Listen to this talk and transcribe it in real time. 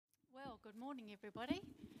Good morning, everybody.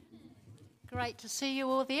 Great to see you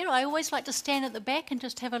all there. I always like to stand at the back and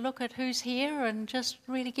just have a look at who's here and just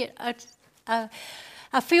really get a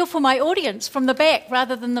feel for my audience from the back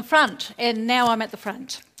rather than the front. And now I'm at the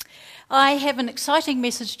front. I have an exciting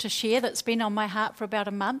message to share that's been on my heart for about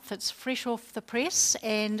a month. It's fresh off the press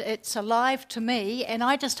and it's alive to me. And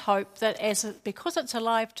I just hope that because it's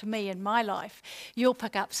alive to me in my life, you'll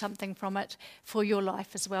pick up something from it for your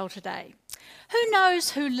life as well today. Who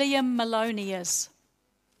knows who Liam Maloney is?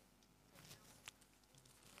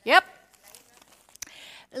 Yep.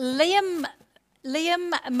 Liam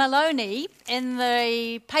Maloney, in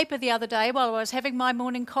the paper the other day while I was having my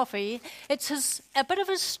morning coffee, it's a bit of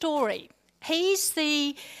his story. He's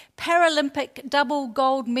the Paralympic double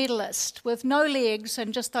gold medalist with no legs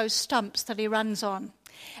and just those stumps that he runs on.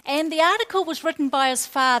 And the article was written by his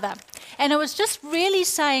father, and it was just really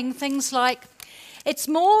saying things like, it's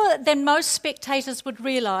more than most spectators would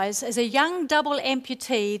realise. As a young double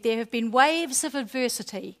amputee, there have been waves of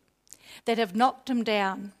adversity that have knocked him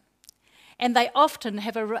down, and they often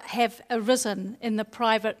have arisen in the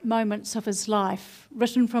private moments of his life.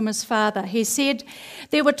 Written from his father, he said,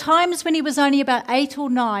 there were times when he was only about 8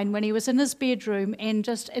 or 9, when he was in his bedroom and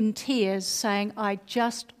just in tears saying, I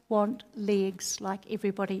just want legs like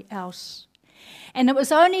everybody else. And it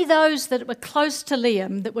was only those that were close to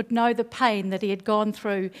Liam that would know the pain that he had gone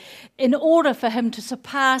through in order for him to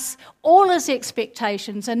surpass all his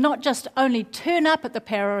expectations and not just only turn up at the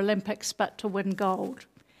Paralympics, but to win gold.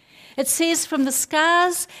 It says from the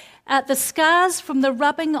scars from the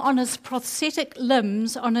rubbing on his prosthetic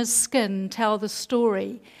limbs on his skin tell the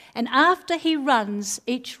story. And after he runs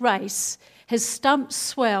each race, his stumps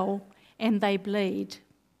swell and they bleed.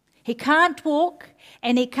 He can't walk,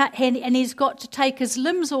 and he's got to take his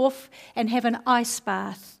limbs off and have an ice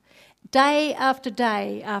bath day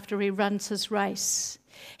after he runs his race.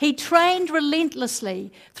 He trained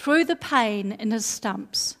relentlessly through the pain in his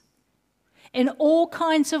stumps, in all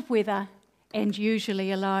kinds of weather and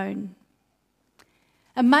usually alone.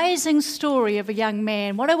 Amazing story of a young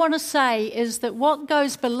man. What I want to say is that what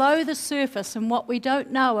goes below the surface and what we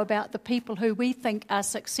don't know about the people who we think are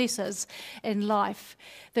successes in life,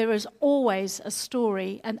 there is always a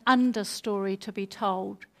story, an understory to be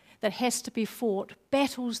told that has to be fought,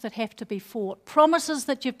 battles that have to be fought, promises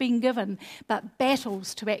that you've been given, but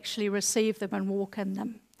battles to actually receive them and walk in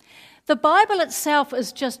them. The Bible itself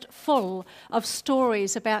is just full of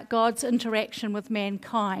stories about God's interaction with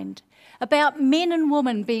mankind, about men and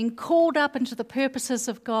women being called up into the purposes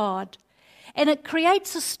of God. And it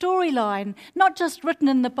creates a storyline, not just written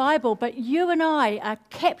in the Bible, but you and I are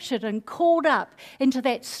captured and called up into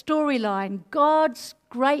that storyline, God's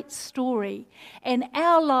great story. And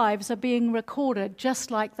our lives are being recorded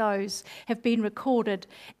just like those have been recorded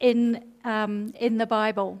in the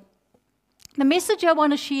Bible. The message I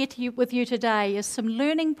want to share with you today is some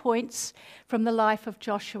learning points from the life of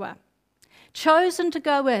Joshua, chosen to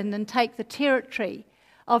go in and take the territory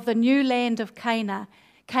of the new land of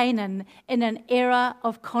Canaan in an era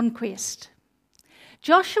of conquest.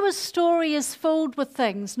 Joshua's story is filled with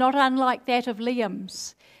things not unlike that of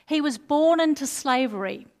Liam's. He was born into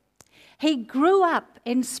slavery. He grew up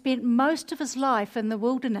and spent most of his life in the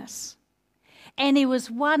wilderness. And he was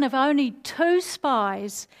one of only 2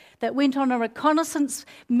 spies that went on a reconnaissance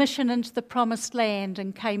mission into the promised land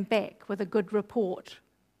and came back with a good report.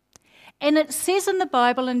 And it says in the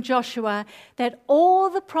Bible in Joshua that all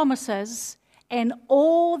the promises and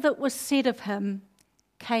all that was said of him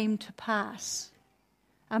came to pass.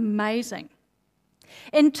 Amazing.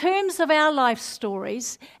 In terms of our life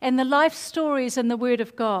stories and the life stories in the Word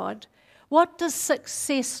of God, what does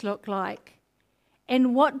success look like?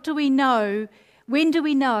 And what do we know? When do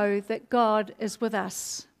we know that God is with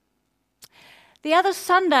us? The other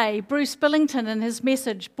Sunday, Bruce Billington in his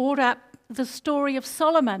message brought up the story of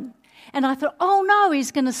Solomon. And I thought, oh no,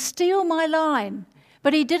 he's going to steal my line.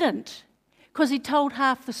 But he didn't, because he told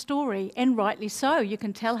half the story, and rightly so. You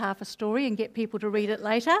can tell half a story and get people to read it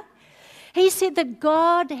later. He said that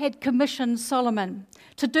God had commissioned Solomon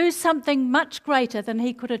to do something much greater than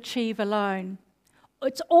he could achieve alone.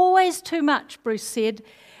 It's always too much, Bruce said,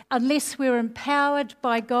 unless we're empowered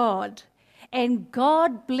by God. And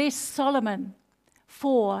God blessed Solomon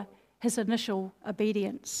for his initial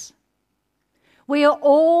obedience. We are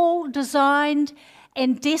all designed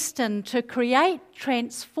and destined to create,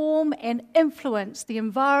 transform, and influence the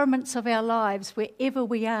environments of our lives wherever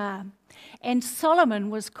we are. And Solomon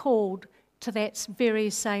was called to that very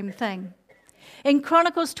same thing. In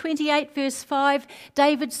Chronicles 28, verse 5,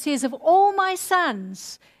 David says, of all my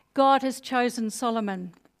sons, God has chosen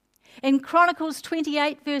Solomon. In Chronicles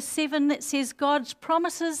 28 verse 7 it says God's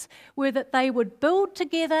promises were that they would build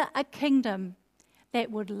together a kingdom that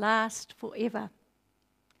would last forever.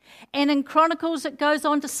 And in Chronicles it goes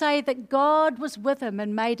on to say that God was with him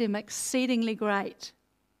and made him exceedingly great.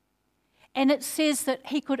 And it says that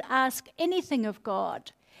he could ask anything of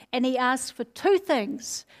God, and he asked for two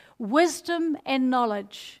things, wisdom and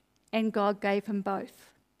knowledge, and God gave him both.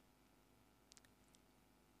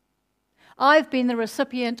 I've been the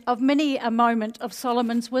recipient of many a moment of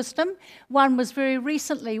Solomon's wisdom. One was very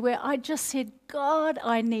recently where I just said, God,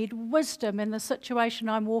 I need wisdom in the situation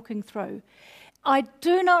I'm walking through. I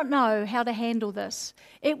do not know how to handle this.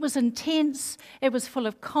 It was intense, it was full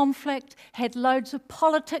of conflict, had loads of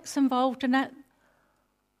politics involved in it.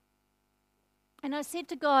 And I said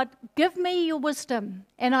to God, give me your wisdom.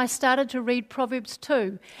 And I started to read Proverbs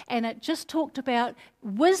 2, and it just talked about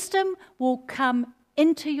wisdom will come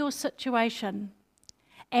into your situation.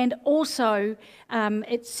 And also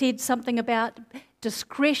it said something about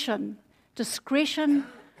discretion. Discretion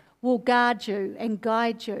will guard you and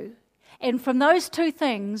guide you. And from those two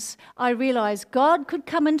things, I realised God could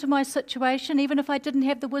come into my situation even if I didn't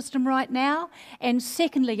have the wisdom right now. And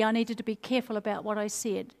secondly, I needed to be careful about what I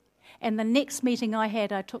said. And the next meeting I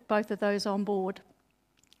had, I took both of those on board.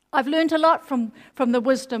 I've learned a lot from the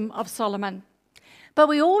wisdom of Solomon. But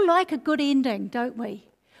we all like a good ending, don't we?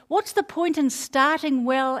 What's the point in starting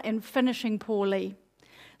well and finishing poorly?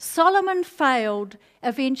 Solomon failed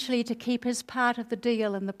eventually to keep his part of the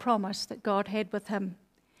deal and the promise that God had with him.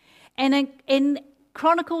 And in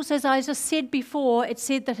Chronicles, as I just said before, it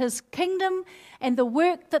said that his kingdom and the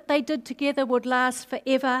work that they did together would last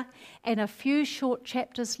forever. And a few short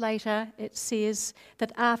chapters later, it says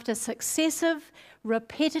that after successive,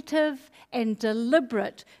 repetitive, and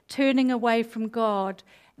deliberate turning away from God,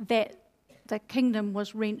 that the kingdom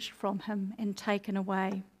was wrenched from him and taken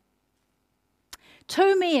away.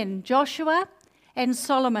 Two men, Joshua and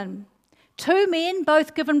Solomon. Two men,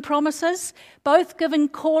 both given promises, both given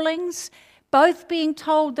callings, both being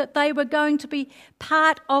told that they were going to be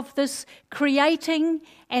part of this creating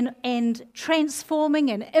and transforming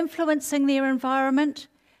and influencing their environment,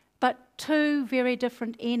 but two very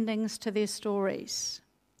different endings to their stories.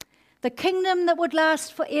 The kingdom that would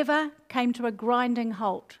last forever came to a grinding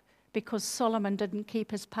halt because Solomon didn't keep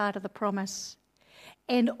his part of the promise.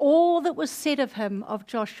 And all that was said of him, of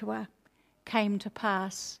Joshua, came to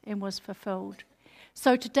pass and was fulfilled.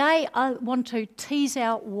 So today I want to tease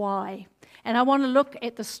out why. And I want to look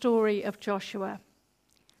at the story of Joshua.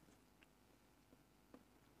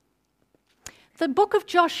 The book of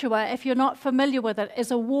Joshua, if you're not familiar with it, is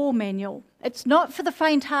a war manual. It's not for the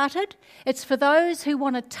faint-hearted. It's for those who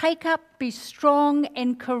want to take up, be strong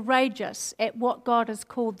and courageous at what God has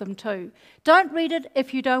called them to. Don't read it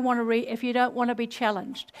if you don't want to if you don't want to be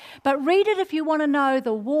challenged. But read it if you want to know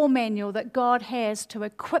the war manual that God has to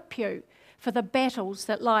equip you for the battles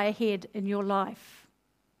that lie ahead in your life.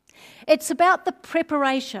 It's about the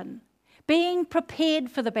preparation, being prepared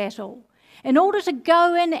for the battle, in order to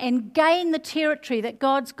go in and gain the territory that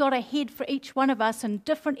God's got ahead for each one of us in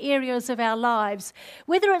different areas of our lives,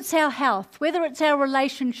 whether it's our health, whether it's our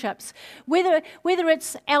relationships, whether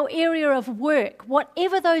it's our area of work,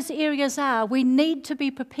 whatever those areas are, we need to be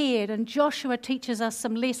prepared. And Joshua teaches us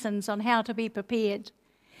some lessons on how to be prepared.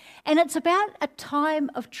 And it's about a time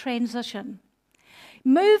of transition,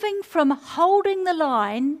 moving from holding the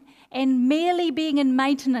line and merely being in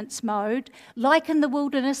maintenance mode, like in the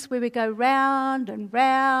wilderness where we go round and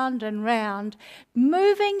round and round,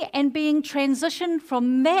 moving and being transitioned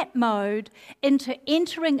from that mode into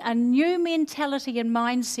entering a new mentality and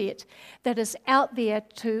mindset that is out there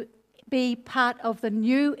to be part of the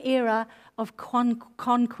new era of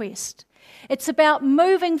conquest. It's about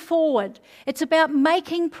moving forward. It's about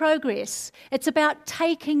making progress. It's about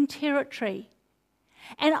taking territory.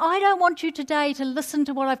 And I don't want you today to listen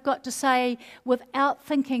to what I've got to say without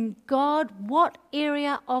thinking, God, what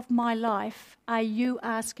area of my life are you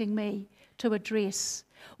asking me to address?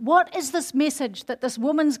 What is this message that this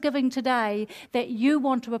woman's giving today that you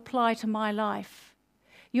want to apply to my life?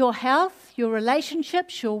 Your health, your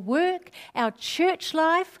relationships, your work, our church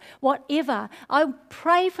life, whatever. I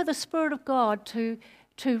pray for the Spirit of God to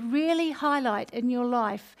really highlight in your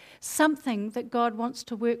life something that God wants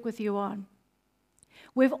to work with you on.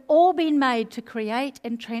 We've all been made to create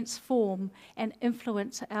and transform and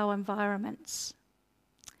influence our environments.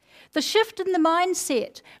 The shift in the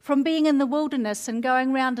mindset from being in the wilderness and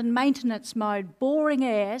going around in maintenance mode, boring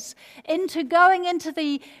as, into going into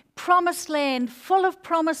the promised land full of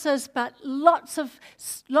promises, but lots of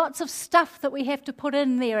stuff that we have to put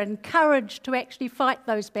in there and courage to actually fight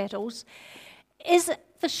those battles, is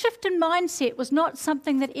the shift in mindset was not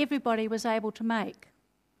something that everybody was able to make.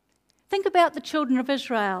 Think about the children of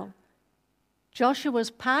Israel. Joshua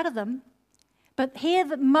was part of them, but here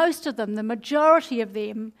most of them, the majority of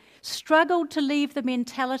them, struggled to leave the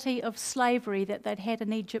mentality of slavery that they'd had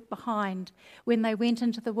in Egypt behind when they went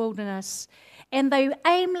into the wilderness. And they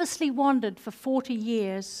aimlessly wandered for 40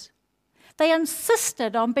 years. They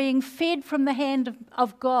insisted on being fed from the hand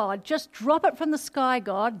of God. Just drop it from the sky,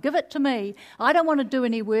 God. Give it to me. I don't want to do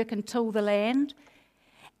any work and till the land.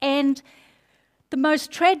 And the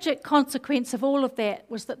most tragic consequence of all of that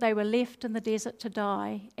was that they were left in the desert to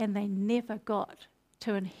die, and they never got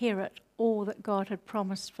to inherit all that God had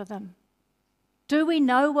promised for them. Do we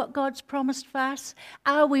know what God's promised for us?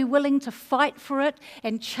 Are we willing to fight for it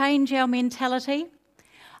and change our mentality?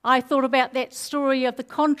 I thought about that story of the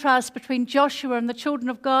contrast between Joshua and the children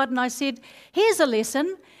of God, and I said, here's a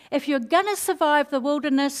lesson. If you're going to survive the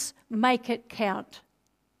wilderness, make it count.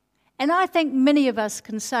 And I think many of us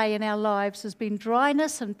can say in our lives there's been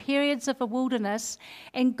dryness and periods of a wilderness,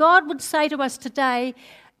 and God would say to us today,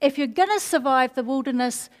 if you're going to survive the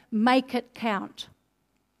wilderness, make it count.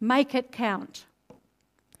 Make it count.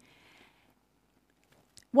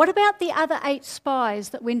 What about the other 8 spies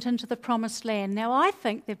that went into the promised land? Now, I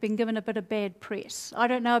think they've been given a bit of bad press. I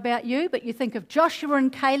don't know about you, but you think of Joshua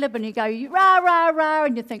and Caleb and you go, rah, rah, rah,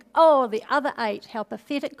 and you think, oh, the other 8, how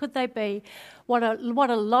pathetic could they be? What a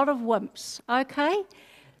lot of wimps, okay?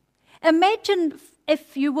 Imagine,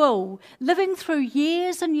 if you will, living through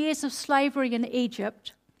years and years of slavery in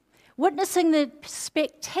Egypt, witnessing the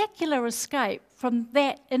spectacular escape from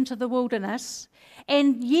that into the wilderness,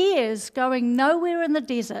 and years going nowhere in the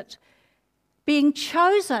desert, being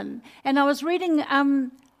chosen. And I was reading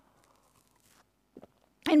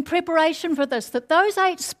in preparation for this that those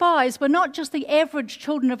 8 spies were not just the average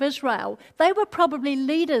children of Israel. They were probably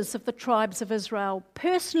leaders of the tribes of Israel,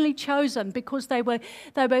 personally chosen because they were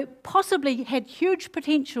possibly had huge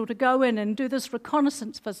potential to go in and do this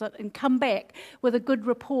reconnaissance visit and come back with a good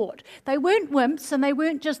report. They weren't wimps, and they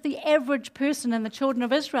weren't just the average person in the children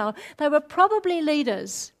of Israel. They were probably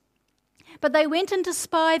leaders. But they went in to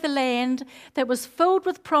spy the land that was filled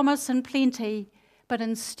with promise and plenty, but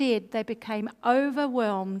instead they became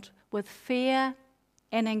overwhelmed with fear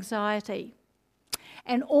and anxiety.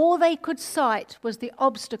 And all they could sight was the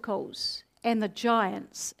obstacles and the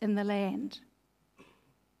giants in the land.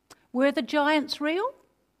 Were the giants real?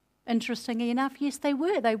 Interestingly enough, yes, they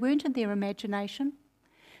were. They weren't in their imagination.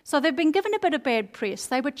 So they've been given a bit of bad press.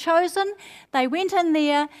 They were chosen, they went in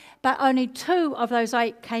there, but only 2 of those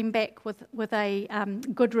 8 came back with a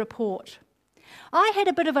good report. I had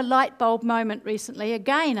a bit of a light bulb moment recently.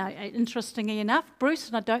 Again, interestingly enough, Bruce,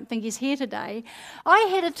 and I don't think he's here today, I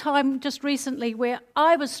had a time just recently where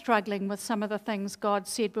I was struggling with some of the things God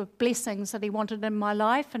said were blessings that he wanted in my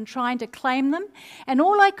life and trying to claim them. And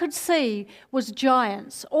all I could see was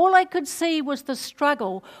giants. All I could see was the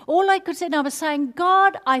struggle. All I could see, and I was saying,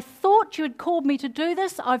 God, I thought you had called me to do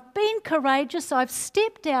this. I've been courageous. I've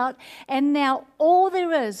stepped out. And now all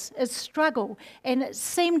there is struggle. And it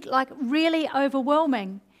seemed like really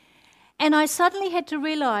overwhelming. And I suddenly had to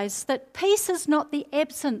realize that peace is not the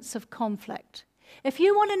absence of conflict. If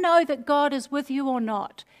you want to know that God is with you or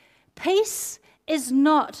not, peace is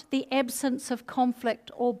not the absence of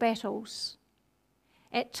conflict or battles.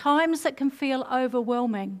 At times it can feel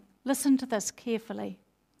overwhelming. Listen to this carefully.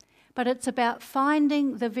 But it's about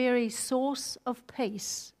finding the very source of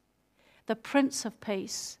peace, the Prince of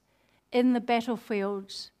Peace, in the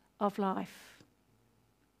battlefields of life.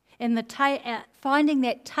 In the finding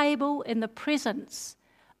that table in the presence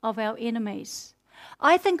of our enemies.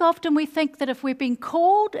 I think often we think that if we've been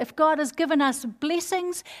called, if God has given us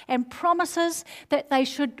blessings and promises, that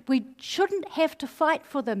we shouldn't have to fight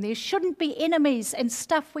for them. There shouldn't be enemies and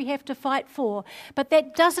stuff we have to fight for. But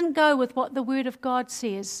that doesn't go with what the Word of God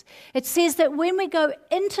says. It says that when we go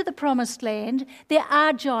into the promised land, there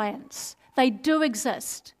are giants. They do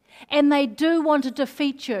exist. And they do want to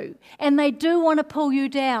defeat you, and they do want to pull you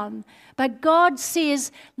down. But God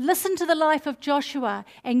says, listen to the life of Joshua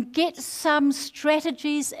and get some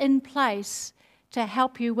strategies in place to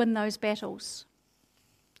help you win those battles.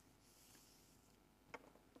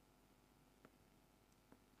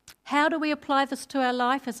 How do we apply this to our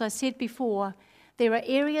life? As I said before, there are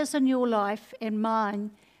areas in your life and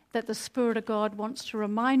mine that the Spirit of God wants to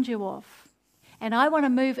remind you of. And I want to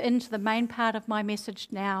move into the main part of my message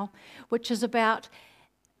now, which is about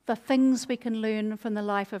the things we can learn from the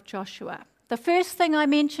life of Joshua. The first thing I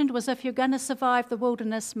mentioned was if you're going to survive the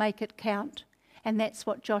wilderness, make it count. And that's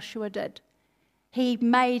what Joshua did. He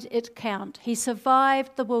made it count. He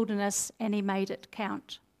survived the wilderness and he made it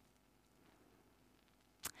count.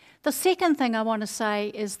 The second thing I want to say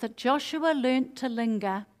is that Joshua learnt to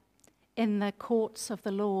linger in the courts of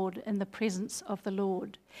the Lord, in the presence of the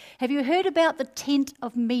Lord. Have you heard about the tent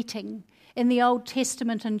of meeting in the Old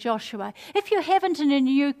Testament in Joshua? If you haven't and you're a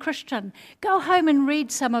new Christian, go home and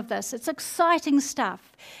read some of this. It's exciting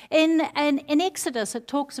stuff. In Exodus, it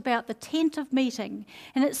talks about the tent of meeting.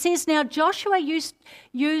 And it says, now Joshua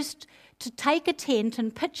used to take a tent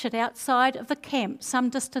and pitch it outside of the camp some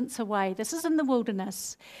distance away. This is in the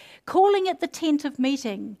wilderness, calling it the tent of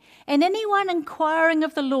meeting. And anyone inquiring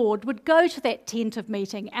of the Lord would go to that tent of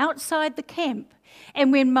meeting outside the camp.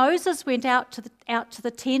 And when Moses went out to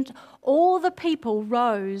the tent, all the people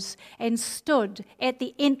rose and stood at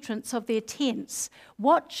the entrance of their tents,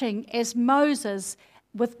 watching as Moses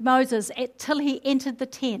till he entered the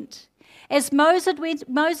tent. As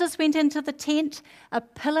Moses went into the tent, a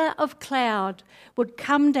pillar of cloud would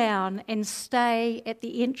come down and stay at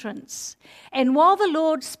the entrance. And while the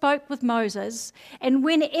Lord spoke with Moses, and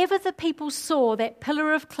whenever the people saw that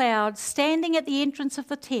pillar of cloud standing at the entrance of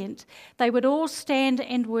the tent, they would all stand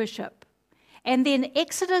and worship. And then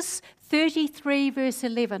Exodus 33 verse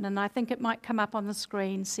 11, and I think it might come up on the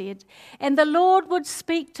screen, said, and the Lord would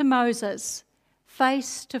speak to Moses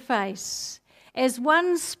face to face, as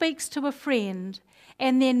one speaks to a friend,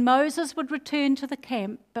 and then Moses would return to the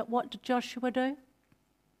camp. But what did Joshua do?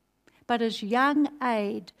 But his young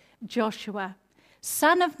aide, Joshua,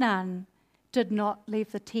 son of Nun, did not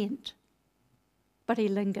leave the tent, but he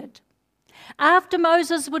lingered. After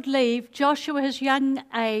Moses would leave, Joshua, his young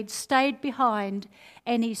aide, stayed behind,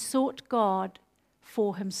 and he sought God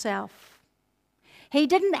for himself. He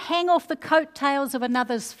didn't hang off the coattails of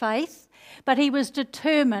another's faith, but he was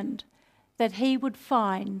determined that he would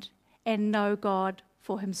find and know God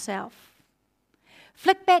for himself.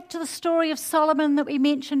 Flick back to the story of Solomon that we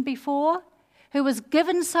mentioned before, who was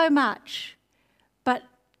given so much, but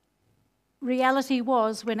reality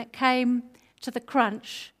was, when it came to the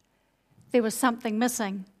crunch, there was something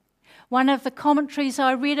missing. One of the commentaries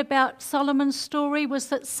I read about Solomon's story was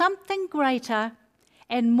that something greater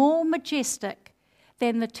and more majestic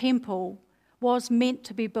than the temple was meant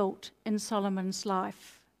to be built in Solomon's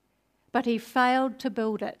life. But he failed to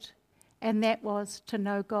build it, and that was to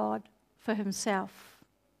know God for himself.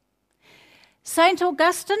 St.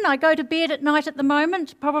 Augustine, I go to bed at night at the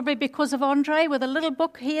moment, probably because of Andre, with a little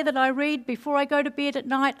book here that I read before I go to bed at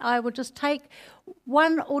night. I will just take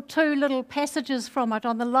one or two little passages from it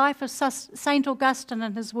on the life of St. Augustine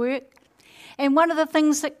and his work. And one of the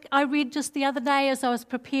things that I read just the other day as I was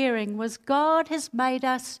preparing was, God has made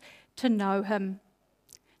us to know him,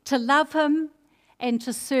 to love him, and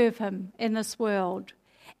to serve him in this world,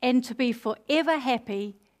 and to be forever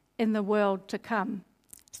happy in the world to come.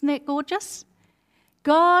 Isn't that gorgeous?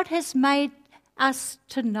 God has made us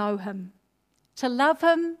to know him, to love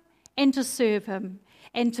him and to serve him,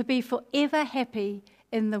 and to be forever happy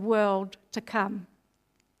in the world to come.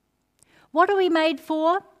 What are we made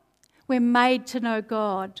for? We're made to know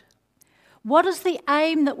God. What is the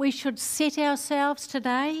aim that we should set ourselves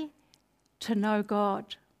today? To know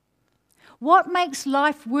God. What makes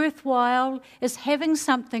life worthwhile is having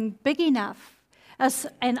something big enough, as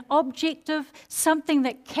an objective, something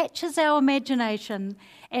that catches our imagination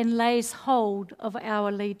and lays hold of our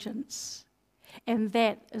allegiance. And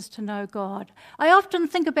that is to know God. I often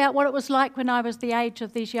think about what it was like when I was the age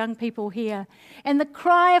of these young people here. And the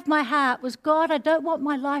cry of my heart was, God, I don't want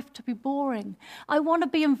my life to be boring. I want to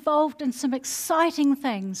be involved in some exciting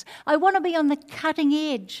things. I want to be on the cutting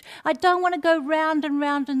edge. I don't want to go round and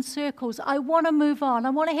round in circles. I want to move on. I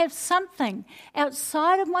want to have something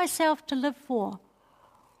outside of myself to live for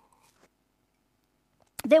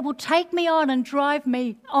that will take me on and drive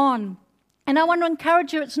me on. And I want to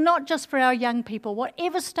encourage you, it's not just for our young people,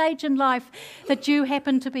 whatever stage in life that you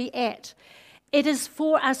happen to be at, it is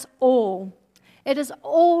for us all. It is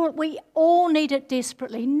all, we all need it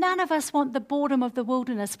desperately. None of us want the boredom of the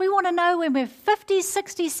wilderness. We want to know when we're 50,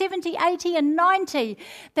 60, 70, 80 and 90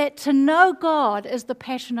 that to know God is the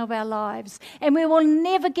passion of our lives. And we will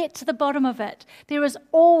never get to the bottom of it. There is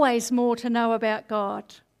always more to know about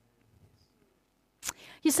God.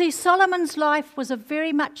 You see, Solomon's life was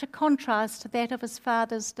very much a contrast to that of his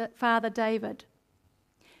father David.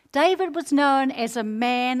 David was known as a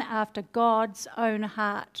man after God's own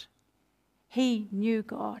heart. He knew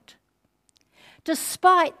God.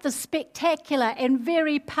 Despite the spectacular and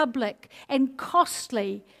very public and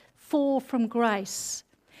costly fall from grace,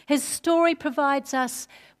 his story provides us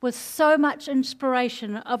with so much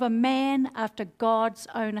inspiration of a man after God's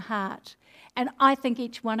own heart. And I think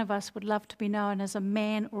each one of us would love to be known as a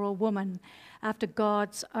man or a woman after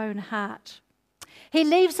God's own heart. He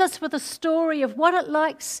leaves us with a story of what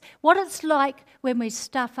it's like when we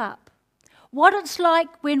stuff up. What it's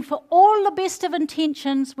like when, for all the best of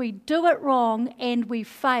intentions, we do it wrong and we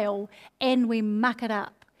fail and we muck it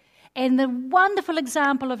up. And the wonderful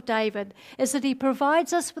example of David is that he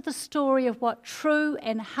provides us with a story of what true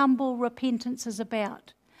and humble repentance is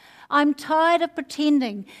about. I'm tired of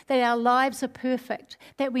pretending that our lives are perfect,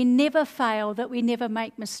 that we never fail, that we never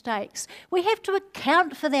make mistakes. We have to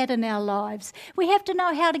account for that in our lives. We have to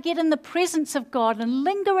know how to get in the presence of God and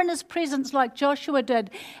linger in His presence like Joshua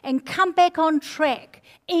did and come back on track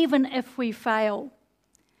even if we fail.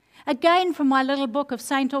 Again, from my little book of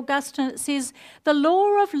St. Augustine, it says, "The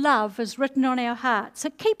law of love is written on our hearts.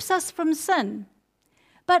 It keeps us from sin.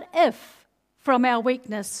 But if, from our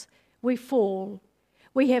weakness, we fall,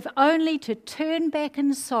 we have only to turn back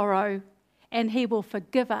in sorrow, and He will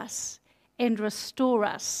forgive us and restore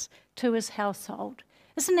us to His household."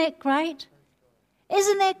 Isn't that great?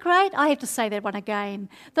 Isn't that great? I have to say that one again.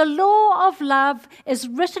 The law of love is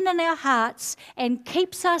written in our hearts and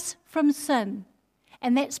keeps us from sin.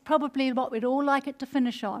 And that's probably what we'd all like it to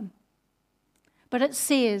finish on. But it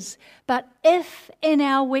says, "But if in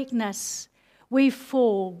our weakness we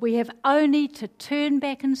fall, we have only to turn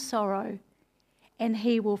back in sorrow, and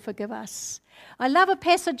He will forgive us." I love a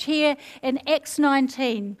passage here in Acts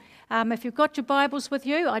 19. If you've got your Bibles with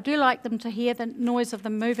you, I do like them to hear the noise of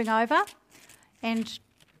them moving over.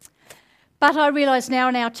 But I realise now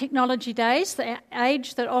in our technology days, the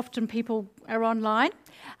age, that often people are online.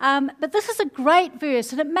 But this is a great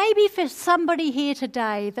verse, and it may be for somebody here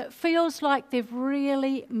today that feels like they've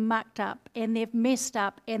really mucked up and they've messed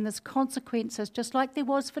up and there's consequences, just like there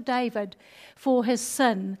was for David for his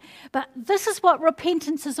sin. But this is what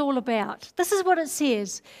repentance is all about. This is what it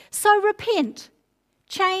says. "So repent,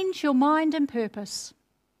 change your mind and purpose,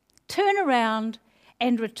 turn around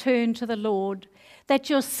and return to the Lord, that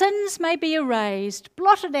your sins may be erased,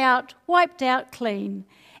 blotted out, wiped out clean,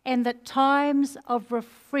 and that times of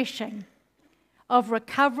refreshing, of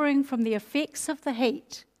recovering from the effects of the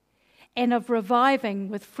heat, and of reviving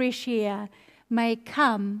with fresh air may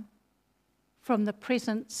come from the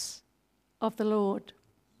presence of the Lord."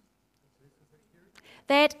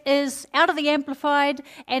 That is out of the Amplified,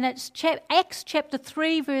 and it's Acts chapter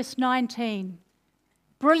 3, verse 19.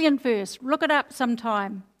 Brilliant verse. Look it up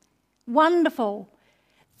sometime. Wonderful.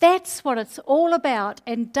 That's what it's all about,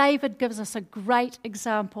 and David gives us a great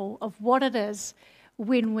example of what it is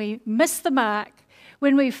when we miss the mark,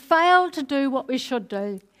 when we fail to do what we should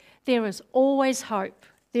do. There is always hope.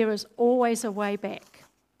 There is always a way back.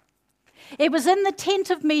 It was in the tent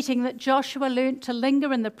of meeting that Joshua learnt to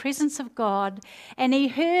linger in the presence of God, and he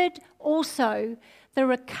heard also the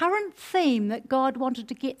recurrent theme that God wanted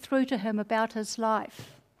to get through to him about his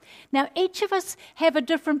life. Now, each of us have a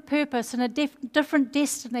different purpose and a different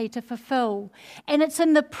destiny to fulfill. And it's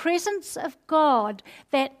in the presence of God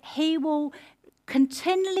that He will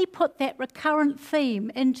continually put that recurrent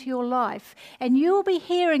theme into your life. And you'll be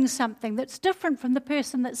hearing something that's different from the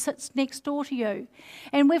person that sits next door to you.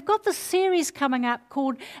 And we've got this series coming up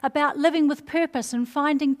called About Living with Purpose and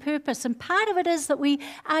Finding Purpose. And part of it is that we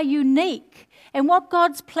are unique. And what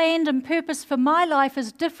God's planned and purpose for my life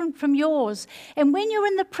is different from yours. And when you're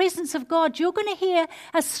in the presence of God, you're going to hear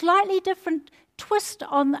a slightly different twist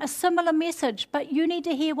on a similar message, but you need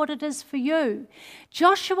to hear what it is for you.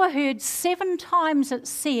 Joshua heard 7 times it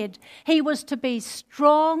said he was to be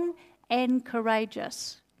strong and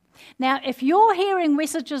courageous. Now, if you're hearing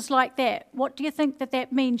messages like that, what do you think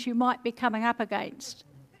that means you might be coming up against?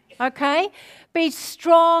 Okay? Be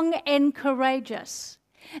strong and courageous.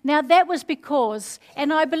 Now, that was because,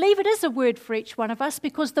 and I believe it is a word for each one of us,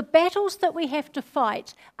 because the battles that we have to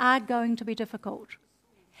fight are going to be difficult.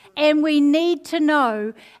 And we need to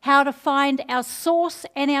know how to find our source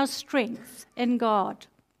and our strength in God.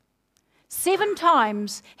 7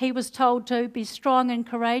 times he was told to be strong and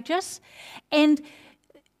courageous. And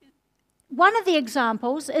one of the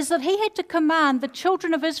examples is that he had to command the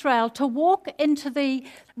children of Israel to walk into the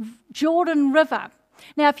Jordan River.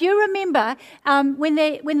 Now, if you remember, when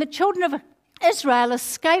the children of Israel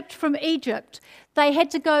escaped from Egypt, they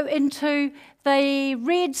had to go into the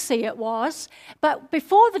Red Sea, it was. But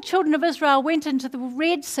before the children of Israel went into the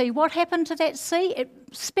Red Sea, what happened to that sea? It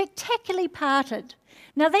spectacularly parted.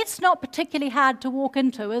 Now, that's not particularly hard to walk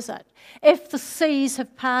into, is it? If the seas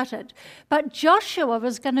have parted. But Joshua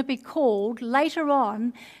was going to be called later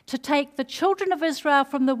on to take the children of Israel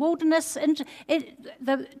from the wilderness,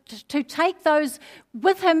 to take those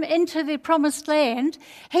with him into the promised land.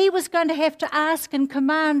 He was going to have to ask and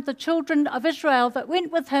command the children of Israel that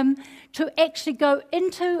went with him to actually go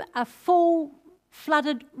into a full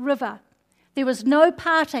flooded river. There was no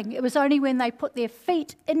parting. It was only when they put their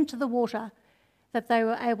feet into the water that they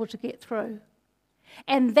were able to get through.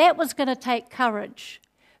 And that was going to take courage.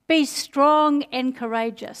 Be strong and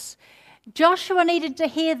courageous. Joshua needed to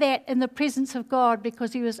hear that in the presence of God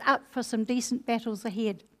because he was up for some decent battles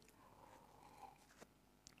ahead.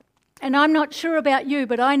 And I'm not sure about you,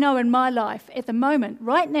 but I know in my life at the moment,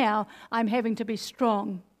 right now, I'm having to be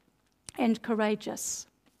strong and courageous.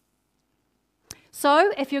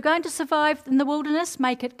 So if you're going to survive in the wilderness,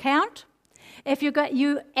 make it count.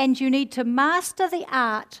 You need to master the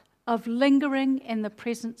art of lingering in the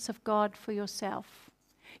presence of God for yourself.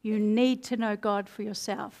 You need to know God for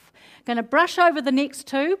yourself. I'm going to brush over the next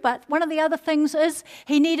two, but one of the other things is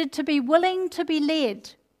he needed to be willing to be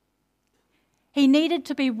led. He needed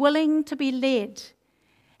to be willing to be led.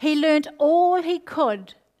 He learnt all he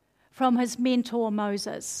could from his mentor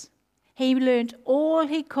Moses. He learnt all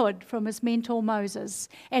he could from his mentor Moses.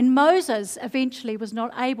 And Moses eventually was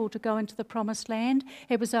not able to go into the promised land.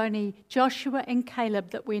 It was only Joshua and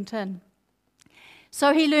Caleb that went in.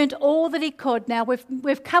 So he learnt all that he could. Now,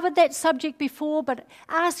 we've covered that subject before, but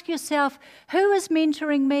ask yourself, who is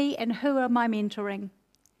mentoring me and who am I mentoring?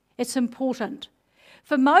 It's important.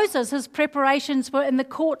 For Moses, his preparations were in the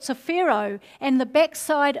courts of Pharaoh and the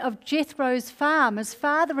backside of Jethro's farm, his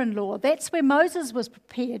father-in-law. That's where Moses was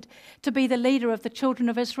prepared to be the leader of the children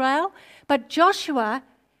of Israel. But Joshua,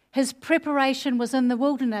 his preparation was in the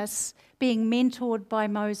wilderness, being mentored by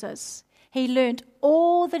Moses. He learnt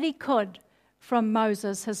all that he could from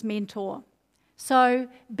Moses, his mentor. So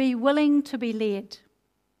be willing to be led.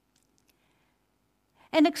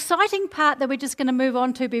 An exciting part that we're just going to move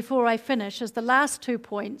on to before I finish is the last 2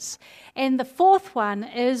 points. And the fourth one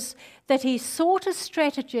is that he sought a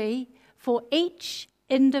strategy for each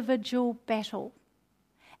individual battle.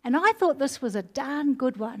 And I thought this was a darn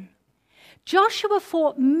good one. Joshua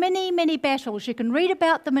fought many, many battles. You can read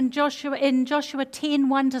about them in Joshua 10,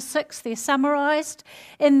 1-6. They're summarised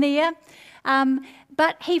in there.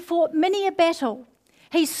 But he fought many a battle.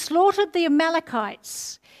 He slaughtered the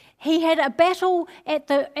Amalekites. He had a battle at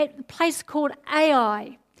the place called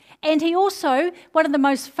Ai. And he also, one of the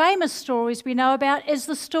most famous stories we know about is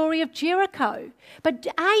the story of Jericho. But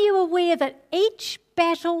are you aware that each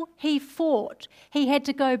battle he fought, he had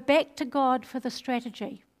to go back to God for the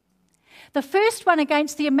strategy? The first one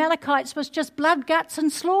against the Amalekites was just blood, guts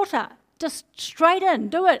and slaughter. Just straight in,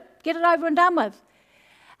 do it, get it over and done with.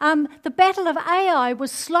 The Battle of Ai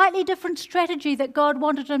was slightly different strategy that God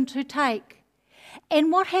wanted him to take.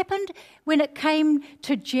 And what happened when it came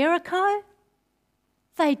to Jericho?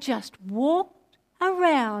 They just walked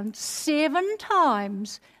around 7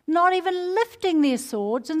 times, not even lifting their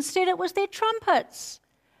swords. Instead, it was their trumpets,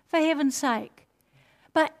 for heaven's sake.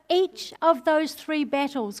 But each of those 3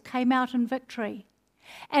 battles came out in victory.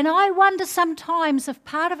 And I wonder sometimes if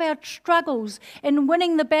part of our struggles in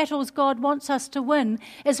winning the battles God wants us to win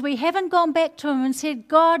is we haven't gone back to him and said,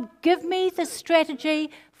 God, give me the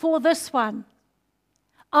strategy for this one.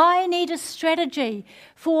 I need a strategy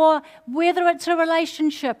for whether it's a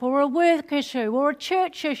relationship or a work issue or a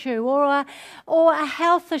church issue or a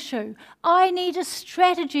health issue. I need a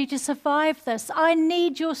strategy to survive this. I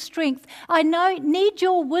need your strength. I need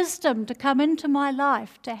your wisdom to come into my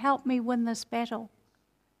life to help me win this battle.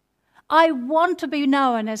 I want to be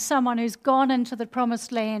known as someone who's gone into the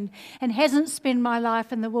promised land and hasn't spent my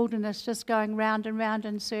life in the wilderness just going round and round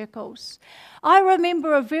in circles. I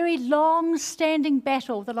remember a very long-standing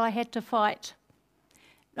battle that I had to fight.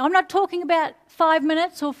 I'm not talking about 5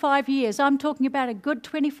 minutes or 5 years. I'm talking about a good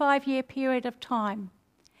 25-year period of time.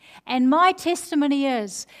 And my testimony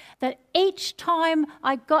is that each time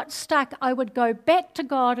I got stuck, I would go back to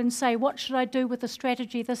God and say, what should I do with the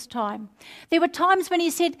strategy this time? There were times when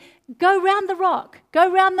he said, go round the rock,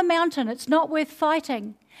 go round the mountain, it's not worth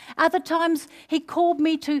fighting. Other times he called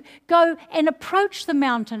me to go and approach the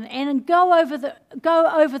mountain and go over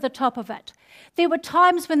the top of it. There were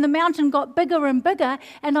times when the mountain got bigger and bigger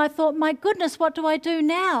and I thought, my goodness, what do I do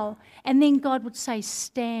now? And then God would say,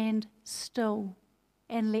 stand still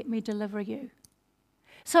and let me deliver you.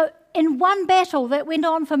 So in one battle that went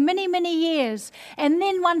on for many, many years, and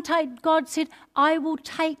then one time God said, I will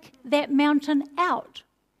take that mountain out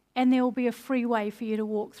and there will be a free way for you to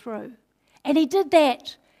walk through. And he did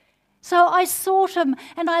that. So I sought him,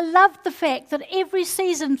 and I loved the fact that every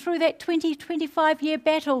season through that 25-year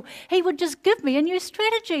battle, he would just give me a new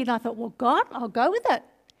strategy. And I thought, well, God, I'll go with it.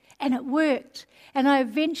 And it worked. And I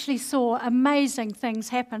eventually saw amazing things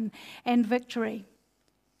happen and victory.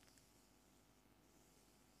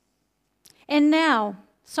 And now,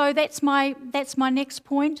 so that's my next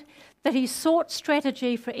point, that he sought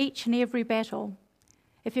strategy for each and every battle.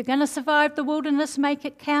 If you're going to survive the wilderness, make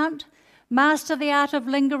it count. Master the art of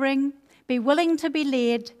lingering. Be willing to be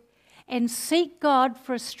led. And seek God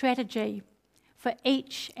for a strategy for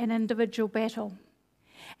each and individual battle.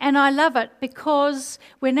 And I love it because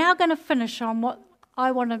we're now going to finish on what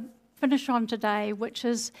I want to finish on today, which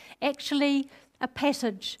is actually a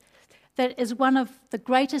passage that is one of the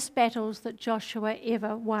greatest battles that Joshua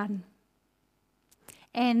ever won.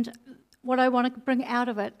 And what I want to bring out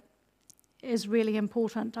of it is really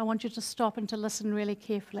important. I want you to stop and to listen really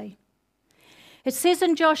carefully. It says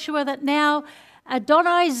in Joshua that now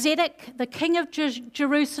Adoni-Zedek, the king of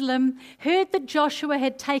Jerusalem, heard that Joshua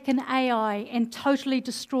had taken Ai and totally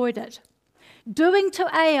destroyed it, doing to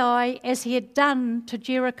Ai as he had done to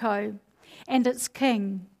Jericho and its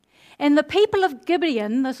king. And the people of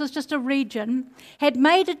Gibeon, this was just a region, had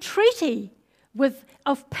made a treaty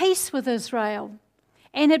of peace with Israel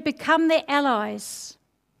and had become their allies.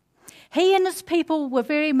 He and his people were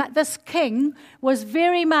this king was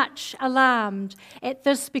very much alarmed at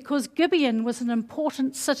this because Gibeon was an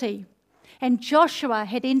important city and Joshua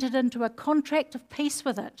had entered into a contract of peace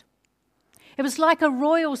with it. It was like a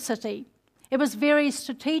royal city. It was very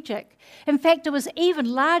strategic. In fact, it was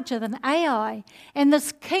even larger than Ai, and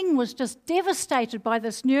this king was just devastated by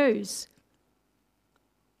this news.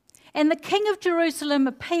 And the king of Jerusalem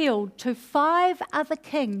appealed to 5 other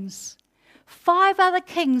kings. 5 other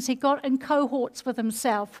kings he got in cohorts with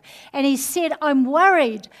himself. And he said, I'm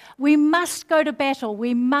worried. We must go to battle.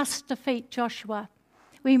 We must defeat Joshua.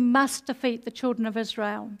 We must defeat the children of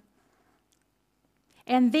Israel.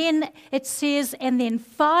 And then it says, and then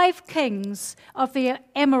 5 kings of the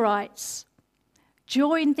Amorites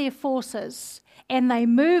joined their forces, and they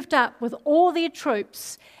moved up with all their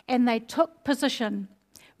troops, and they took position,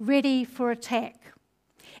 ready for attack.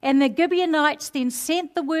 And the Gibeonites then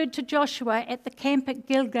sent the word to Joshua at the camp at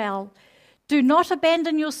Gilgal, do not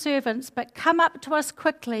abandon your servants, but come up to us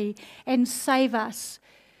quickly and save us.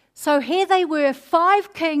 So here they were,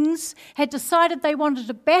 5 kings had decided they wanted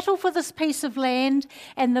to battle for this piece of land,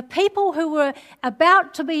 and the people who were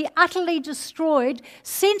about to be utterly destroyed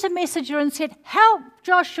sent a messenger and said, help,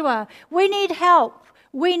 Joshua, we need help,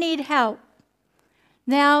 we need help.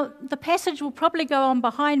 Now, the passage will probably go on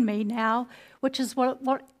behind me now, which is what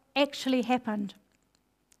actually happened.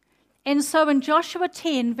 And so in Joshua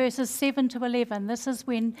 10, verses 7 to 11, this is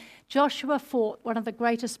when Joshua fought one of the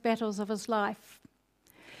greatest battles of his life.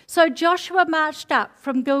 So Joshua marched up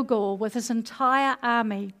from Gilgal with his entire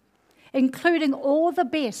army, including all the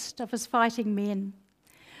best of his fighting men.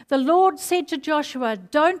 The Lord said to Joshua,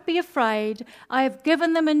 don't be afraid, I have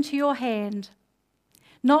given them into your hand.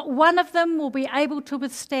 Not one of them will be able to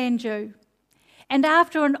withstand you. And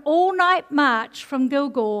after an all-night march from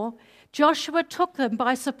Gilgal, Joshua took them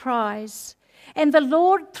by surprise, and the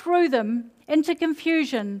Lord threw them into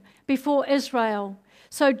confusion before Israel.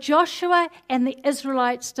 So Joshua and the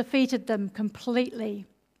Israelites defeated them completely.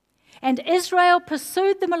 And Israel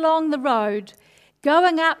pursued them along the road,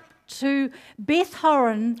 going up to Beth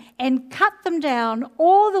Horon, and cut them down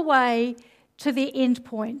all the way to their end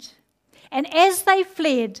point. And as they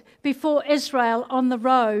fled before Israel on the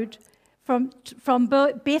road from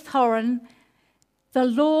Beth Horon, the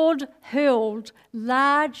Lord hurled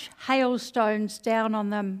large hailstones down on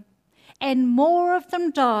them, and more of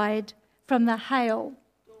them died from the hail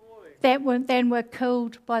than were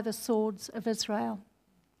killed by the swords of Israel.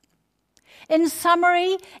 In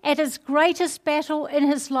summary, at his greatest battle in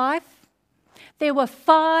his life, there were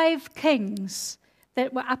 5 kings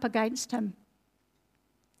that were up against him.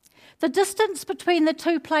 The distance between the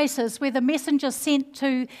 2 places where the messenger sent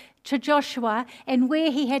to Joshua and where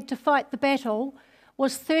he had to fight the battle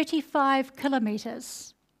was 35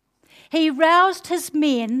 kilometres. He roused his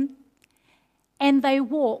men and they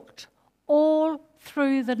walked all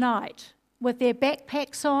through the night with their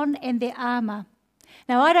backpacks on and their armour.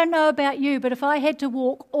 Now, I don't know about you, but if I had to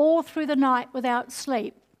walk all through the night without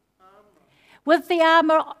sleep, with the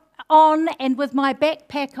armour on and with my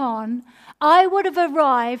backpack on, I would have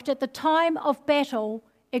arrived at the time of battle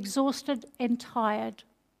exhausted and tired.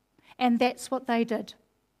 And that's what they did.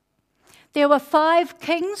 There were 5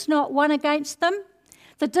 kings, not one against them.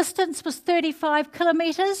 The distance was 35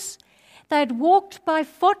 kilometres. They'd walked by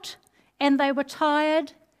foot and they were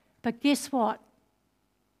tired. But guess what?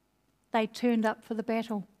 They turned up for the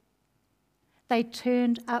battle. They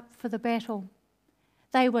turned up for the battle.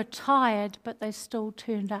 They were tired, but they still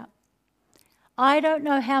turned up. I don't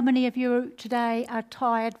know how many of you today are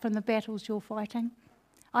tired from the battles you're fighting.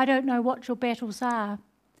 I don't know what your battles are.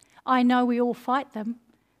 I know we all fight them.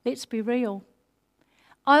 Let's be real.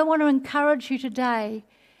 I want to encourage you today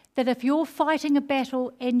that if you're fighting a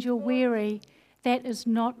battle and you're weary, that is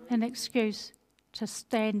not an excuse to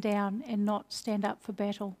stand down and not stand up for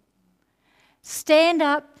battle. Stand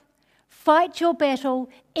up, fight your battle,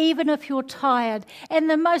 even if you're tired. And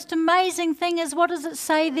the most amazing thing is, what does it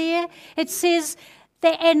say there? It says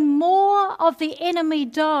that, and more of the enemy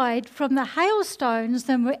died from the hailstones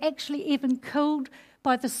than were actually even killed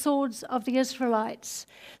by the swords of the Israelites.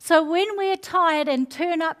 So when we're tired and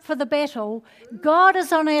turn up for the battle, God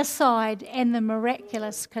is on our side and the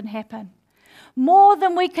miraculous can happen. More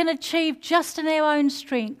than we can achieve just in our own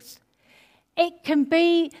strength. It can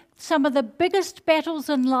be some of the biggest battles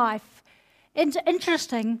in life. It's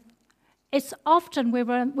interesting, it's often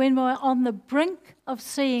when we're on the brink of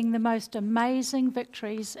seeing the most amazing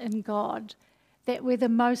victories in God that we're the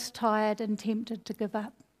most tired and tempted to give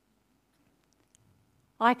up.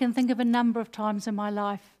 I can think of a number of times in my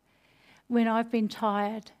life when I've been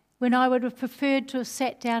tired, when I would have preferred to have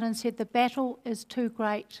sat down and said, the battle is too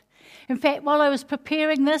great. In fact, while I was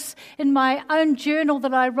preparing this, in my own journal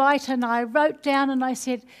that I write in, I wrote down and I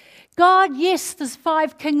said, God, yes, there's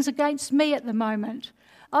 5 kings against me at the moment.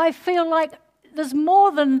 I feel like there's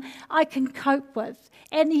more than I can cope with.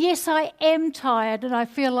 And yes, I am tired and I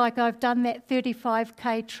feel like I've done that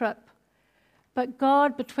 35k trip. But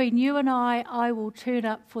God, between you and I will turn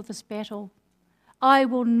up for this battle. I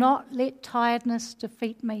will not let tiredness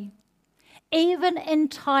defeat me. Even in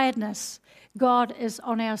tiredness, God is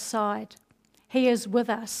on our side. He is with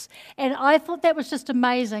us. And I thought that was just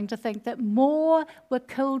amazing to think that more were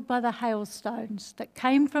killed by the hailstones that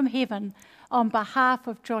came from heaven on behalf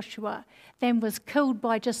of Joshua than was killed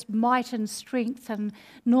by just might and strength and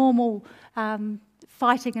normal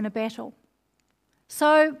fighting in a battle.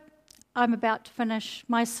 So I'm about to finish.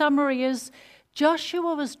 My summary is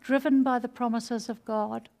Joshua was driven by the promises of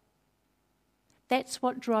God. That's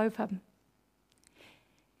what drove him.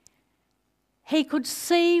 He could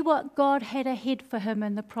see what God had ahead for him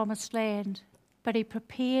in the promised land, but he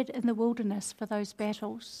prepared in the wilderness for those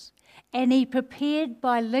battles. And he prepared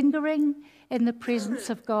by lingering in the presence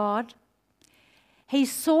of God. He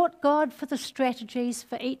sought God for the strategies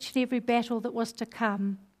for each and every battle that was to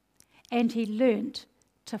come, and he learnt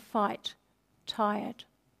to fight tired.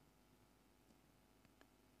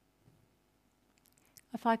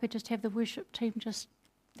 If I could just have the worship team,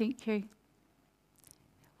 thank you.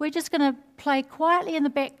 We're just going to play quietly in the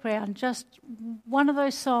background just one of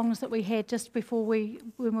those songs that we had just before when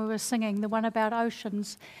we were singing, the one about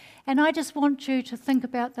oceans. And I just want you to think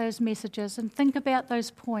about those messages and think about those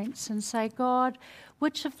points and say, God,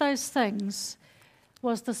 which of those things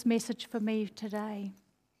was this message for me today?